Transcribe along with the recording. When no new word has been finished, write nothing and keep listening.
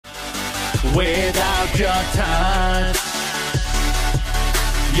Without your touch.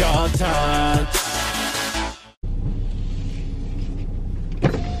 Your touch.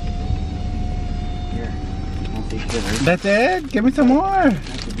 Here. I'll take this, right? That's it? Give me some more.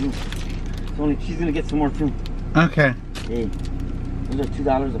 She's gonna get some more too. Okay. Hey, those are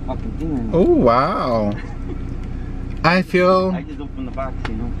 $2 a fucking thing right now. Oh, wow. I feel... I just opened the box,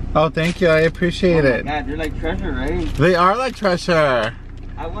 you know. Oh, thank you. I appreciate it. God, they're like treasure, right? They are like treasure.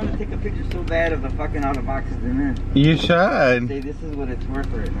 I want to take a picture so bad of the fucking all the boxes in there. You should. Say this is what it's worth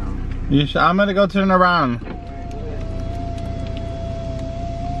right now. You should. I'm gonna go turn around.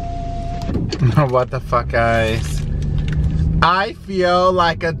 What the fuck, guys? I feel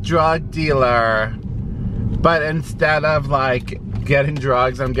like a drug dealer, but instead of like getting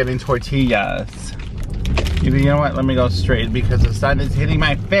drugs, I'm getting tortillas. You know what? Let me go straight because the sun is hitting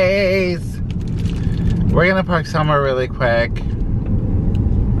my face. We're gonna park somewhere really quick.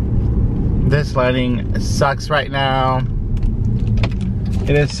 This lighting sucks right now.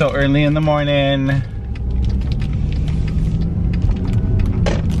 It is so early in the morning.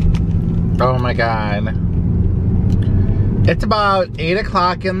 Oh my God. It's about 8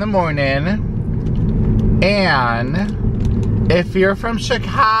 o'clock in the morning. And if you're from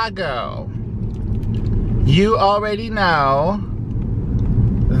Chicago, you already know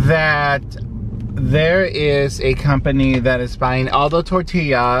that there is a company that is buying all the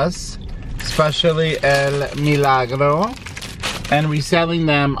tortillas, especially El Milagro, and reselling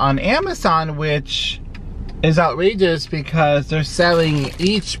them on Amazon, which is outrageous because they're selling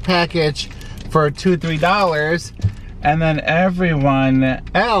each package for $2, $3, and then everyone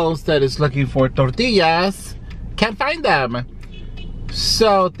else that is looking for tortillas can't find them.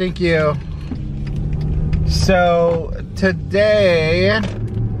 So, thank you. So, today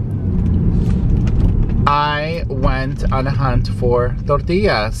I went on a hunt for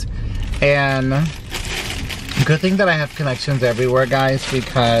tortillas. And good thing that I have connections everywhere, guys,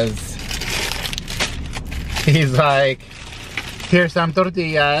 because he's like, here's some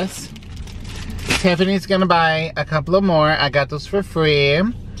tortillas. Tiffany's gonna buy a couple of more. I got those for free. I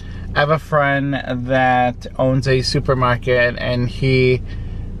have a friend that owns a supermarket, and he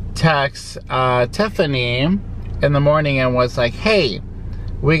texts Tiffany in the morning and was like, hey,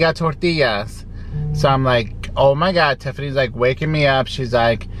 we got tortillas. So I'm like, oh my God. Tiffany's like waking me up. She's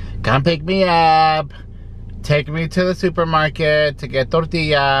like, come pick me up, take me to the supermarket to get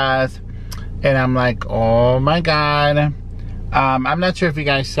tortillas. And I'm like, oh my God. I'm not sure if you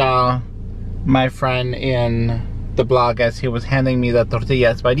guys saw my friend in the blog as he was handing me the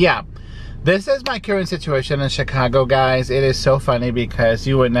tortillas, but yeah, this is my current situation in Chicago, guys. It is so funny because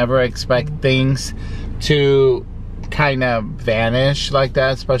you would never expect things to kind of vanish like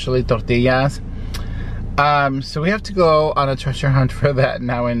that, especially tortillas. So we have to go on a treasure hunt for that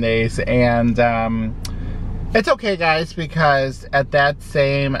nowadays, and it's okay, guys, because at that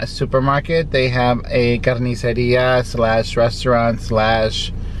same supermarket they have a carniceria slash restaurant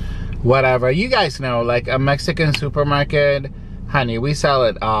slash whatever, you guys know, like a Mexican supermarket. Honey, we sell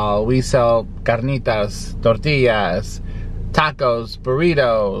it all. We sell carnitas, tortillas, tacos,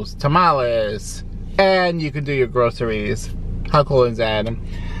 burritos, tamales, and you can do your groceries. How cool is that?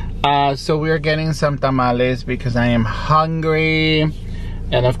 So we're getting some tamales because I am hungry,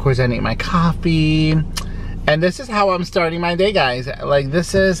 and of course I need my coffee. And this is how I'm starting my day, guys. Like,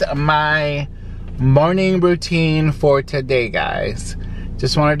 this is my morning routine for today, guys.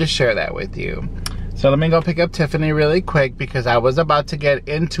 Just wanted to share that with you. So let me go pick up Tiffany really quick because I was about to get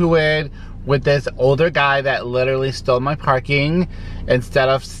into it with this older guy that literally stole my parking. Instead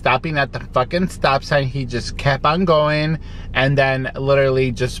of stopping at the fucking stop sign, he just kept on going and then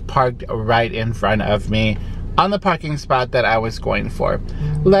literally just parked right in front of me on the parking spot that I was going for.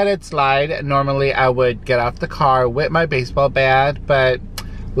 Let it slide. Normally I would get off the car with my baseball bat, but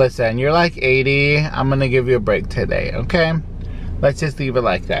listen, you're like 80. I'm gonna give you a break today, okay? Let's just leave it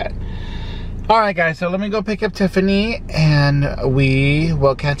like that. Alright, guys, so let me go pick up Tiffany and we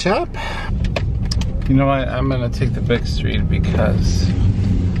will catch up. You know what? I'm gonna take the big street because...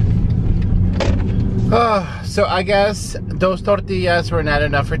 Oh, so I guess those tortillas were not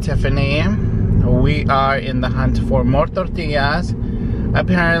enough for Tiffany. We are in the hunt for more tortillas.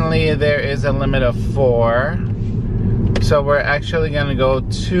 Apparently there is a limit of 4. So we're actually gonna go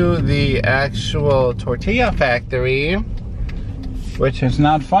to the actual tortilla factory, which is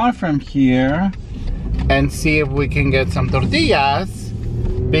not far from here, and see if we can get some tortillas,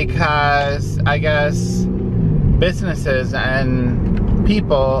 because I guess businesses and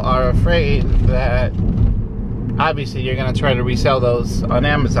people are afraid that obviously you're gonna try to resell those on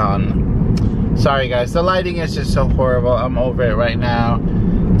Amazon. Sorry guys, the lighting is just so horrible. I'm over it right now.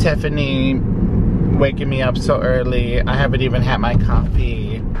 Tiffany waking me up so early. I haven't even had my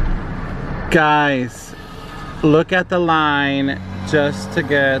coffee. Guys, look at the line just to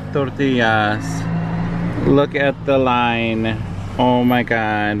get tortillas. Look at the line. Oh my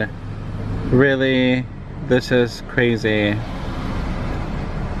god. Really? This is crazy.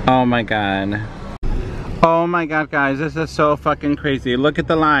 Oh my god. Oh my god, guys, this is so fucking crazy. Look at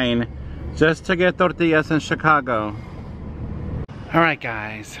the line just to get tortillas in Chicago. Alright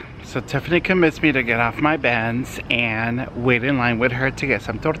guys, so Tiffany convinced me to get off my Benz and wait in line with her to get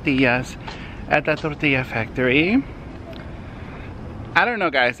some tortillas at the tortilla factory. I don't know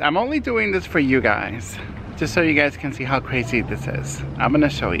guys, I'm only doing this for you guys, just so you guys can see how crazy this is. I'm gonna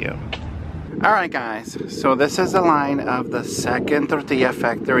show you. Alright guys, so this is the line of the second tortilla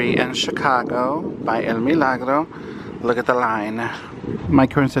factory in Chicago by El Milagro. Look at the line. My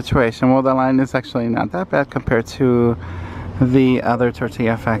current situation, well the line is actually not that bad compared to the other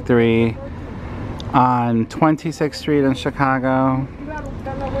tortilla factory on 26th Street in Chicago.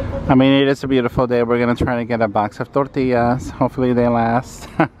 I mean, it is a beautiful day. We're gonna try to get a box of tortillas. Hopefully they last.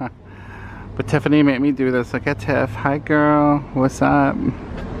 But Tiffany made me do this. Look at Tiff. Hi girl, what's up?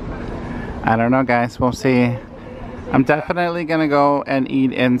 I don't know guys, we'll see. I'm definitely gonna go and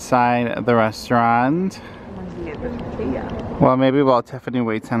eat inside the restaurant. Well, maybe while Tiffany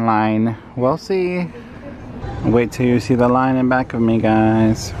waits in line. We'll see. Wait till you see the line in back of me,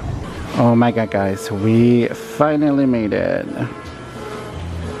 guys. Oh my god, guys, we finally made it.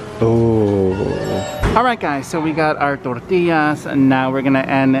 Ooh. Alright guys, so we got our tortillas, and now we're gonna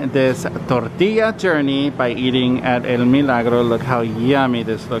end this tortilla journey by eating at El Milagro. Look how yummy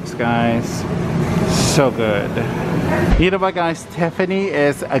this looks, guys. So good. You know what guys, Tiffany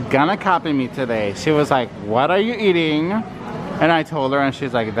is gonna copy me today. She was like, what are you eating? And I told her, and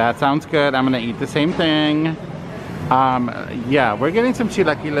she's like, that sounds good, I'm gonna eat the same thing. Yeah, we're getting some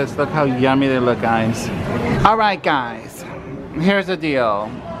chilaquiles. Look how yummy they look, guys. Alright guys, here's the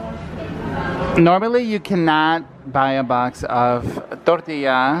deal. Normally you cannot buy a box of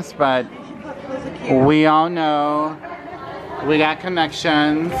tortillas, but we all know we got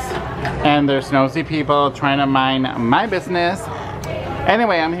connections and there's nosy people trying to mind my business.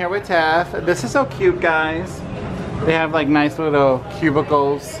 Anyway, I'm here with Tiff. This is so cute, guys. They have like nice little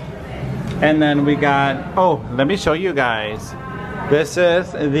cubicles. And then we got, oh, let me show you guys. This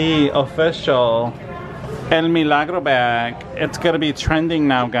is the official El Milagro bag. It's gonna be trending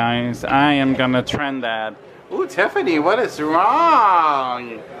now, guys. I am gonna trend that. Ooh, Tiffany, what is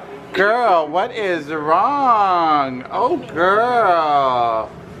wrong? Girl, what is wrong? Oh, girl.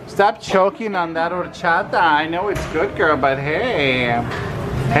 Stop choking on that horchata. I know it's good, girl, but hey.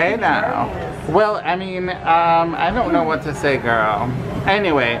 Hey now. Well, I mean, I don't know what to say, girl.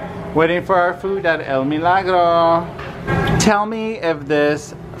 Anyway, waiting for our food at El Milagro. Tell me if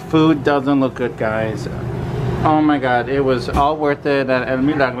this food doesn't look good, guys. Oh my god, it was all worth it at El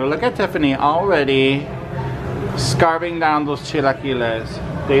Milagro. Look at Tiffany already scarfing down those chilaquiles.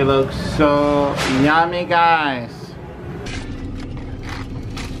 They look so yummy, guys.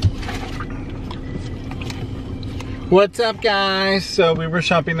 What's up, guys? So we were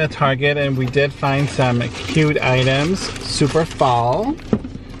shopping at Target and we did find some cute items, super fall.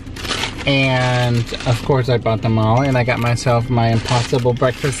 And of course I bought them all, and I got myself my Impossible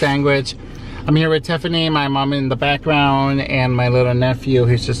breakfast sandwich. I'm here with Tiffany, my mom in the background, and my little nephew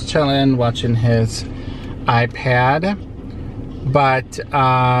who's just chilling, watching his iPad. But,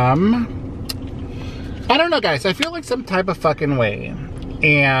 I don't know, guys. I feel like some type of fucking way.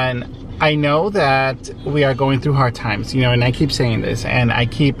 And I know that we are going through hard times, you know, and I keep saying this, and I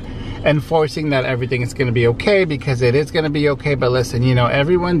keep enforcing that everything is going to be okay, because it is going to be okay. But listen, you know,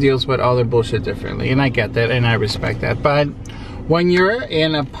 everyone deals with all their bullshit differently, and I get that, and I respect that. But when you're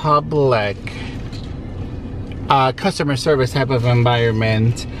in a public customer service type of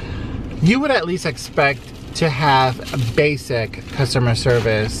environment, you would at least expect to have basic customer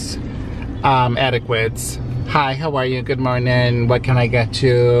service adequates. Hi, how are you? Good morning. What can I get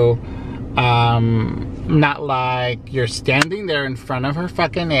you? Not like you're standing there in front of her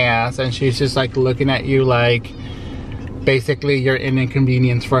fucking ass and she's just like looking at you like basically you're an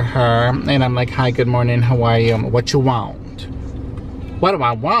inconvenience for her. And I'm like, hi, good morning, how are you? What you want? What do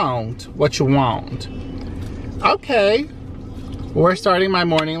I want? What you want? Okay. We're starting my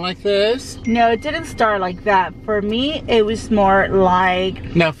morning like this? No, it didn't start like that. For me, it was more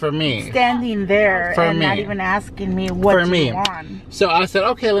like... No, for me. Standing there for and me. Not even asking me what you want. So I said,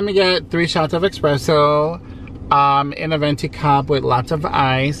 okay, let me get 3 shots of espresso in a venti cup with lots of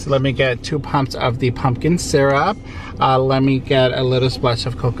ice. Let me get 2 pumps of the pumpkin syrup. Let me get a little splash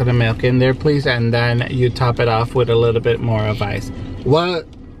of coconut milk in there, please. And then you top it off with a little bit more of ice. What?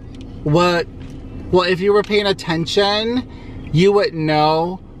 what, well, if you were paying attention, you would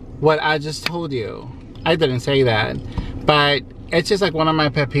know what I just told you. I didn't say that, but it's just like one of my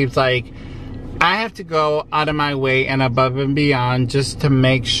pet peeves. Like, I have to go out of my way and above and beyond just to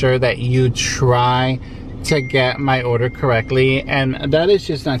make sure that you try to get my order correctly, and that is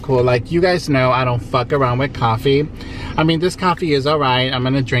just not cool. Like, you guys know I don't fuck around with coffee. I mean, this coffee is alright. I'm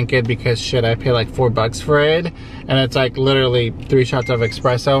gonna drink it because shit, I pay like $4 for it, and it's like literally 3 shots of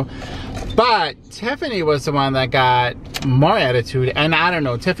espresso. But Tiffany was the one that got more attitude, and I don't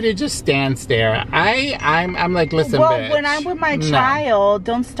know, Tiffany just stands there. I'm like, listen, well, bitch, when I'm with my child,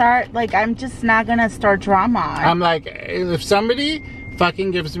 don't start, like, I'm just not gonna start drama. I'm like, if somebody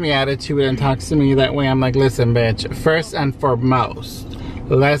fucking gives me attitude and talks to me that way, I'm like, listen, bitch, first and foremost,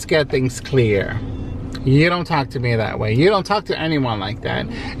 let's get things clear. You don't talk to me that way. You don't talk to anyone like that.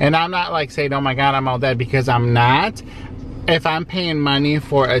 And I'm not like saying, oh my God, I'm all dead, because I'm not. If I'm paying money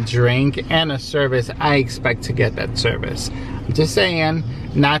for a drink and a service, I expect to get that service. I'm just saying,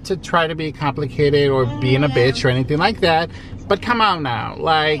 not to try to be complicated or being a bitch or anything like that, but come on now,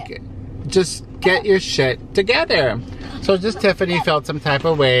 like, just get your shit together. So just Tiffany felt some type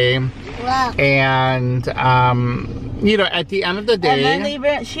of way, and you know, at the end of the day, and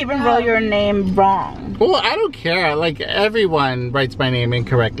then she even wrote your name wrong. Well, I don't care. Like, everyone writes my name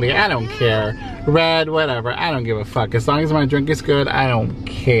incorrectly. I don't care. Red, whatever. I don't give a fuck. As long as my drink is good, I don't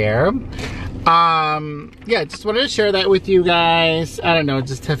care. Yeah, just wanted to share that with you guys. I don't know,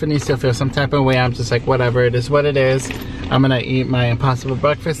 just Tiffany still feels some type of way. I'm just like, whatever, it is what it is. I'm gonna eat my Impossible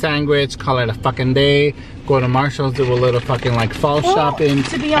breakfast sandwich, call it a fucking day, go to Marshall's, do a little fucking like fall shopping,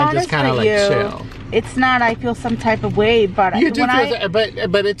 to be honest, and just kind of like chill. It's not I feel some type of way, but you do feel,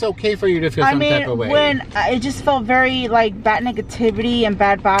 but it's okay for you to feel some type of way. When it just felt very like bad negativity and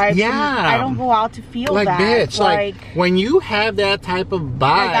bad vibes. Yeah, I don't go out to feel like that. Bitch, like when you have that type of vibe,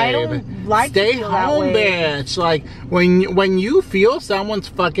 I don't like stay to feel home, that way. bitch. Like when you feel someone's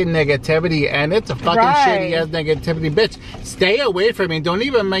fucking negativity, and it's a fucking shitty ass negativity, bitch, stay away from me. Don't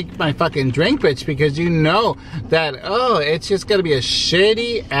even make my fucking drink, bitch, because you know that it's just gonna be a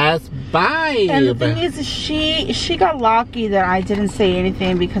shitty ass vibe. And the thing is, she got lucky that I didn't say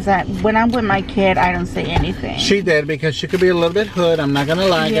anything, because when I'm with my kid, I don't say anything. She did, because she could be a little bit hood. I'm not gonna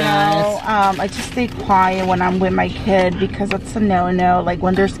lie, guys. I just stay quiet when I'm with my kid, because that's a no-no. Like,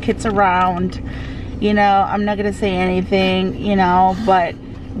 when there's kids around, you know, I'm not gonna say anything, you know. But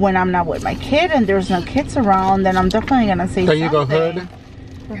when I'm not with my kid and there's no kids around, then I'm definitely gonna say something. So you go hood?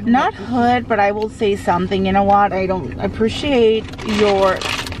 Not hood, but I will say something. You know what? I don't appreciate your,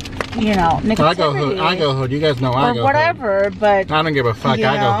 you know, negativity. I go hood. You guys know I go hood. Or whatever, but I don't give a fuck.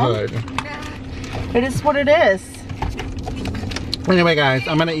 I go hood. It is what it is. Anyway, guys,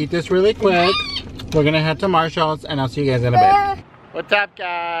 I'm gonna eat this really quick. We're gonna head to Marshall's, and I'll see you guys in a bit. What's up,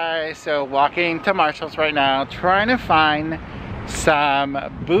 guys? So walking to Marshall's right now, trying to find some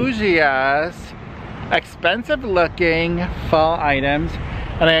bougie-ass, expensive looking fall items.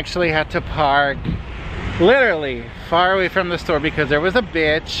 And I actually had to park literally far away from the store because there was a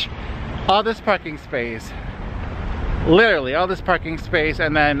bitch. All this parking space, literally all this parking space,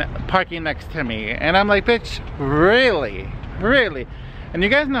 and then parking next to me. And I'm like, bitch, really? Really? And you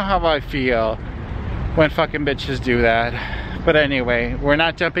guys know how I feel when fucking bitches do that. But anyway, we're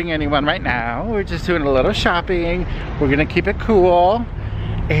not jumping anyone right now. We're just doing a little shopping. We're gonna keep it cool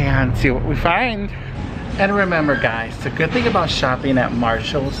and see what we find. And remember, guys, the good thing about shopping at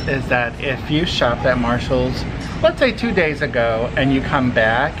Marshall's is that if you shopped at Marshall's, let's say 2 days ago, and you come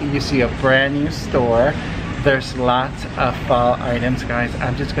back and you see a brand new store, there's lots of fall items, guys.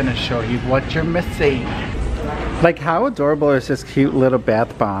 I'm just gonna show you what you're missing. Like, how adorable is this cute little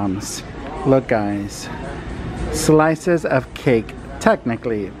bath bombs? Look, guys. Slices of cake,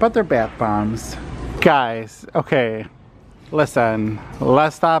 technically, but they're bath bombs. Guys, okay, listen,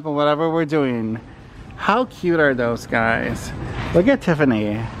 let's stop whatever we're doing. How cute are those, guys? Look at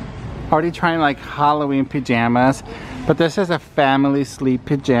Tiffany. Already trying like Halloween pajamas, but this is a family sleep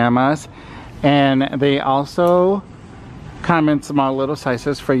pajamas, and they also come in small little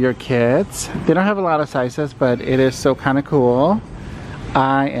sizes for your kids. They don't have a lot of sizes, but it is so kind of cool.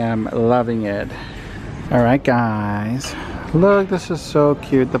 I am loving it. All right, guys. Look, this is so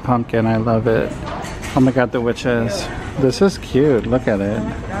cute, the pumpkin. I love it. Oh my God, the witches. This is cute. Look at it.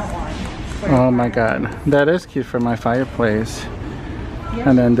 Oh my God, that is cute for my fireplace.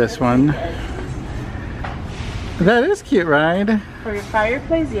 And then this one. That is cute, right? For your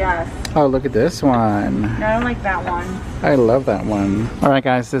fireplace, yes. Oh, look at this one. I don't like that one. I love that one. All right,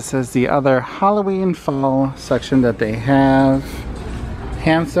 guys, this is the other Halloween fall section that they have.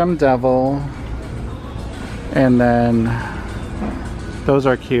 Handsome Devil. And then Those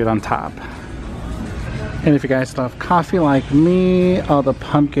are cute on top. And if you guys love coffee like me, all the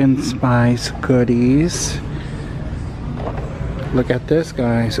pumpkin spice goodies. Look at this,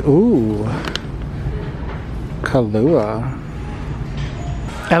 guys. Ooh. Kahlua.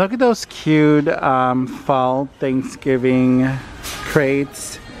 And look at those cute fall Thanksgiving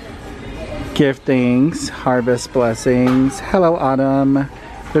crates. Giftings, harvest blessings. Hello, Autumn.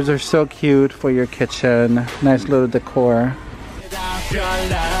 Those are so cute for your kitchen. Nice little decor. Without your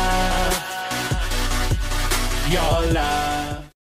love.